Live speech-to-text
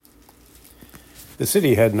The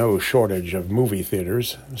city had no shortage of movie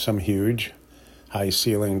theaters, some huge,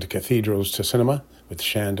 high-ceilinged cathedrals to cinema with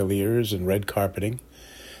chandeliers and red carpeting.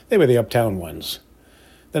 They were the uptown ones.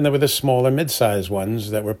 Then there were the smaller mid-sized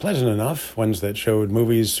ones that were pleasant enough, ones that showed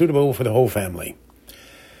movies suitable for the whole family.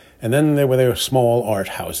 And then there were the small art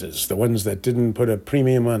houses, the ones that didn't put a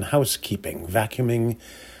premium on housekeeping, vacuuming,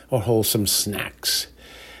 or wholesome snacks.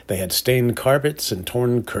 They had stained carpets and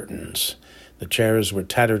torn curtains. The chairs were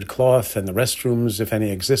tattered cloth, and the restrooms, if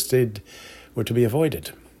any existed, were to be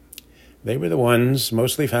avoided. They were the ones,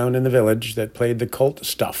 mostly found in the village, that played the cult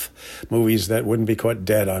stuff, movies that wouldn't be caught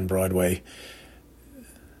dead on Broadway.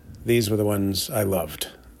 These were the ones I loved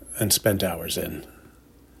and spent hours in.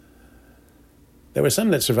 There were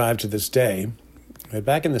some that survived to this day, but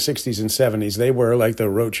back in the 60s and 70s, they were, like the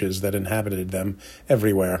roaches that inhabited them,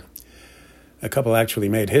 everywhere. A couple actually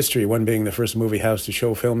made history, one being the first movie house to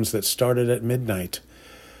show films that started at midnight.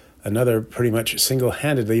 Another pretty much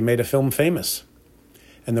single-handedly made a film famous.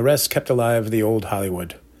 And the rest kept alive the old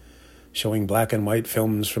Hollywood, showing black and white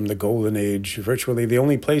films from the golden age, virtually the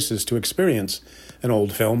only places to experience an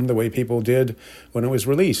old film the way people did when it was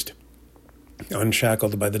released,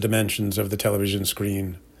 unshackled by the dimensions of the television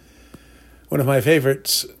screen. One of my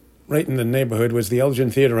favorites right in the neighborhood was the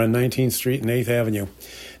Elgin Theater on 19th Street and 8th Avenue.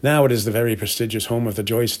 Now it is the very prestigious home of the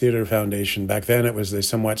Joyce Theater Foundation. Back then it was the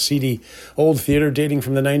somewhat seedy old theater dating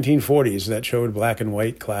from the 1940s that showed black and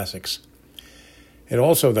white classics. It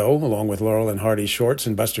also, though, along with Laurel and Hardy shorts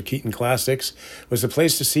and Buster Keaton classics, was the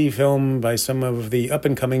place to see film by some of the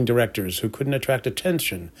up-and-coming directors who couldn't attract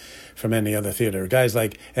attention from any other theater. Guys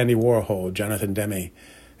like Andy Warhol, Jonathan Demme,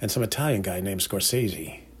 and some Italian guy named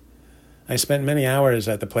Scorsese. I spent many hours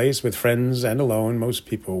at the place with friends and alone. Most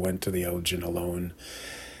people went to the Elgin alone.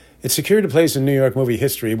 It secured a place in New York movie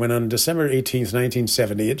history when on December 18th,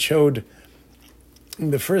 1970, it showed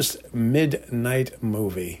the first midnight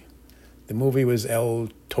movie. The movie was El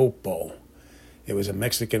Topo. It was a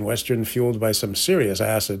Mexican Western fueled by some serious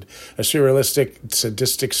acid, a surrealistic,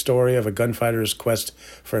 sadistic story of a gunfighter's quest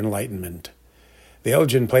for enlightenment. The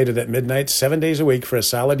Elgin played it at midnight 7 days a week for a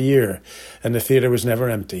solid year, and the theater was never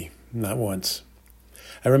empty, not once.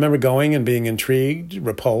 I remember going and being intrigued,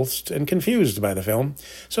 repulsed, and confused by the film,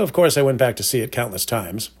 so of course I went back to see it countless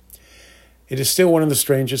times. It is still one of the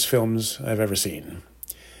strangest films I've ever seen.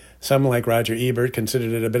 Some, like Roger Ebert,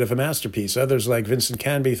 considered it a bit of a masterpiece. Others, like Vincent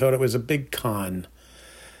Canby, thought it was a big con.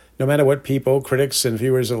 No matter what people, critics, and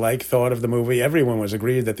viewers alike thought of the movie, everyone was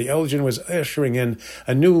agreed that the Elgin was ushering in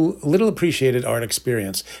a new, little-appreciated art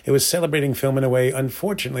experience. It was celebrating film in a way,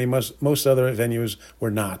 unfortunately, most other venues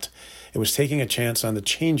were not. It was taking a chance on the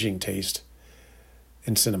changing taste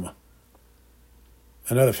in cinema.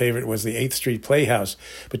 Another favorite was the 8th Street Playhouse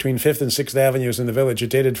between 5th and 6th Avenues in the Village.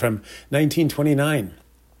 It dated from 1929.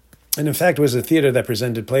 And in fact, it was a theater that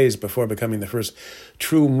presented plays before becoming the first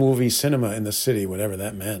true movie cinema in the city, whatever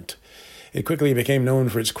that meant. It quickly became known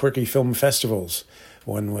for its quirky film festivals.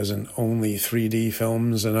 One was an only 3D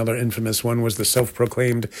films. Another infamous one was the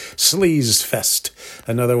self-proclaimed Sleaze Fest.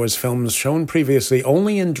 Another was films shown previously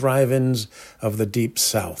only in drive-ins of the Deep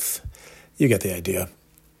South. You get the idea.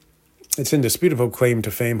 Its indisputable claim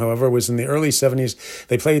to fame, however, was in the early 70s.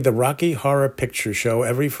 They played the Rocky Horror Picture Show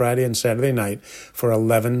every Friday and Saturday night for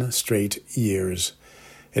 11 straight years.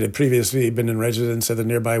 It had previously been in residence at the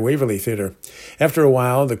nearby Waverly Theater. After a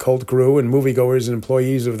while, the cult grew, and moviegoers and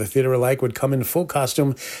employees of the theater alike would come in full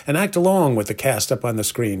costume and act along with the cast up on the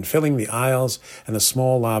screen, filling the aisles and the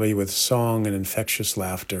small lobby with song and infectious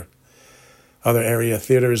laughter. Other area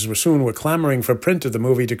theaters were clamoring for print of the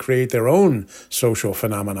movie to create their own social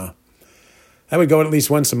phenomena. I would go at least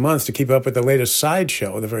once a month to keep up with the latest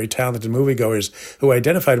sideshow the very talented moviegoers who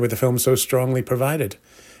identified with the film so strongly provided.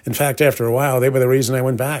 In fact, after a while, they were the reason I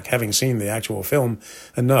went back, having seen the actual film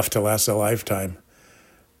enough to last a lifetime.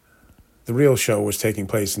 The real show was taking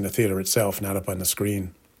place in the theater itself, not up on the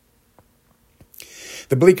screen.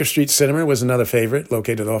 The Bleecker Street Cinema was another favorite,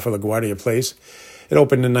 located off of LaGuardia Place. It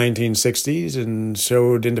opened in the 1960s and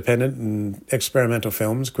showed independent and experimental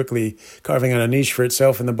films, quickly carving out a niche for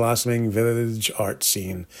itself in the blossoming village art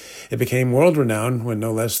scene. It became world-renowned when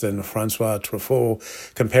no less than Francois Truffaut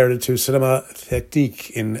compared it to Cinéma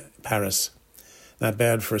Technique in Paris. Not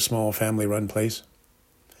bad for a small family-run place.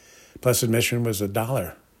 Plus admission was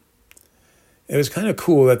 $1. It was kind of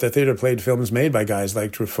cool that the theater played films made by guys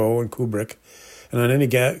like Truffaut and Kubrick. And on any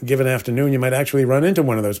given afternoon, you might actually run into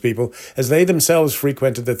one of those people, as they themselves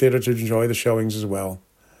frequented the theater to enjoy the showings as well.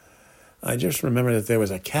 I just remember that there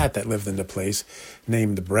was a cat that lived in the place,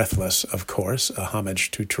 named Breathless, of course, a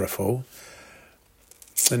homage to Truffaut.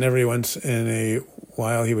 And every once in a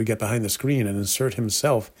while, he would get behind the screen and insert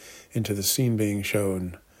himself into the scene being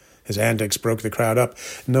shown. His antics broke the crowd up,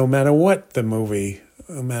 no matter what the movie,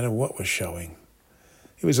 no matter what was showing.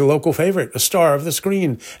 He was a local favorite, a star of the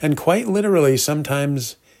screen, and quite literally,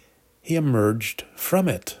 sometimes he emerged from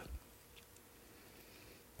it.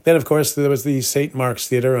 Then, of course, there was the St. Mark's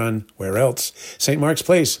Theatre on, where else? St. Mark's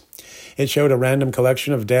Place. It showed a random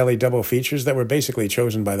collection of daily double features that were basically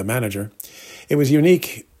chosen by the manager. It was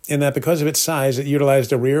unique in that because of its size, it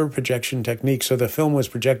utilized a rear projection technique, so the film was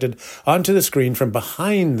projected onto the screen from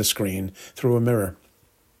behind the screen through a mirror.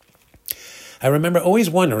 I remember always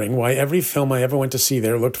wondering why every film I ever went to see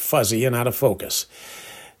there looked fuzzy and out of focus.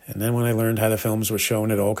 And then when I learned how the films were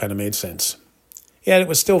shown, it all kind of made sense. Yet it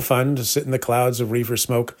was still fun to sit in the clouds of reefer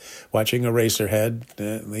smoke, watching Eraserhead,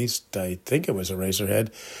 at least I think it was Eraserhead,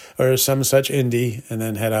 or some such indie, and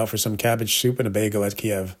then head out for some cabbage soup and a bagel at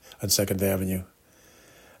Kiev on 2nd Avenue.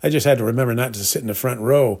 I just had to remember not to sit in the front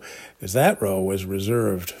row, because that row was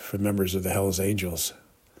reserved for members of the Hells Angels.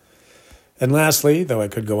 And lastly, though I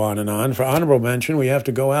could go on, for honorable mention, we have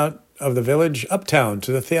to go out of the village uptown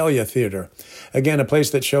to the Thalia Theatre. Again, a place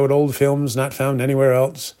that showed old films not found anywhere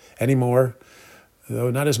else anymore, though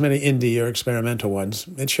not as many indie or experimental ones.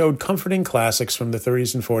 It showed comforting classics from the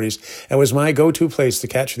 30s and 40s and was my go-to place to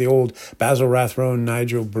catch the old Basil Rathbone,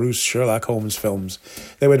 Nigel Bruce, Sherlock Holmes films.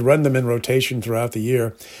 They would run them in rotation throughout the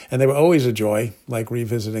year, and they were always a joy, like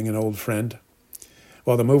revisiting an old friend.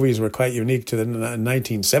 While the movies were quite unique to the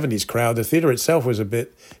 1970s crowd, the theater itself was a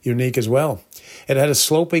bit unique as well. It had a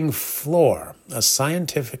sloping floor, a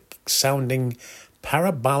scientific-sounding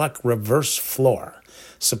parabolic reverse floor,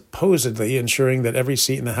 supposedly ensuring that every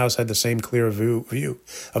seat in the house had the same clear view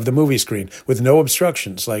of the movie screen, with no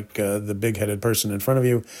obstructions like the big-headed person in front of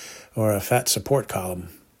you or a fat support column.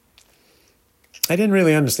 I didn't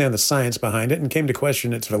really understand the science behind it and came to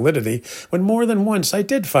question its validity when more than once I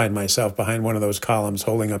did find myself behind one of those columns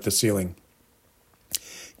holding up the ceiling.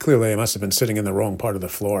 Clearly, I must have been sitting in the wrong part of the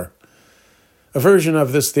floor. A version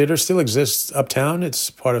of this theater still exists uptown. It's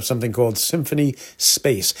part of something called Symphony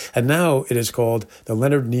Space, and now it is called the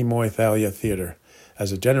Leonard Nimoy Thalia Theater,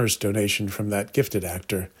 as a generous donation from that gifted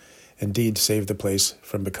actor indeed saved the place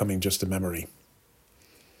from becoming just a memory.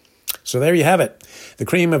 So there you have it, the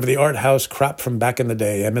cream of the art house crop from back in the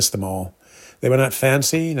day. I miss them all. They were not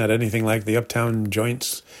fancy, not anything like the uptown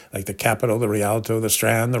joints, like the Capitol, the Rialto, the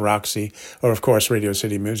Strand, the Roxy, or of course Radio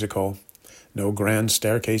City Music Hall. No grand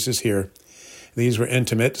staircases here. These were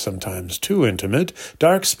intimate, sometimes too intimate,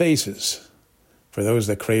 dark spaces for those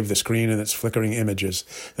that crave the screen and its flickering images,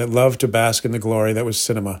 that loved to bask in the glory that was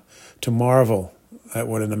cinema, to marvel at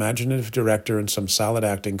what an imaginative director and some solid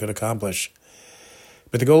acting could accomplish.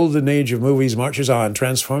 But the golden age of movies marches on,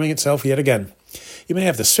 transforming itself yet again. You may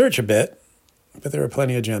have to search a bit, but there are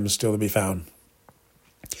plenty of gems still to be found.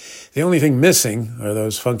 The only thing missing are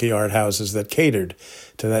those funky art houses that catered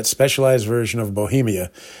to that specialized version of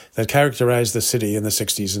Bohemia that characterized the city in the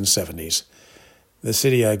 60s and 70s. The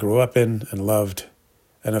city I grew up in and loved,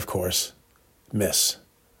 and of course, miss.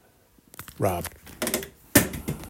 Rob.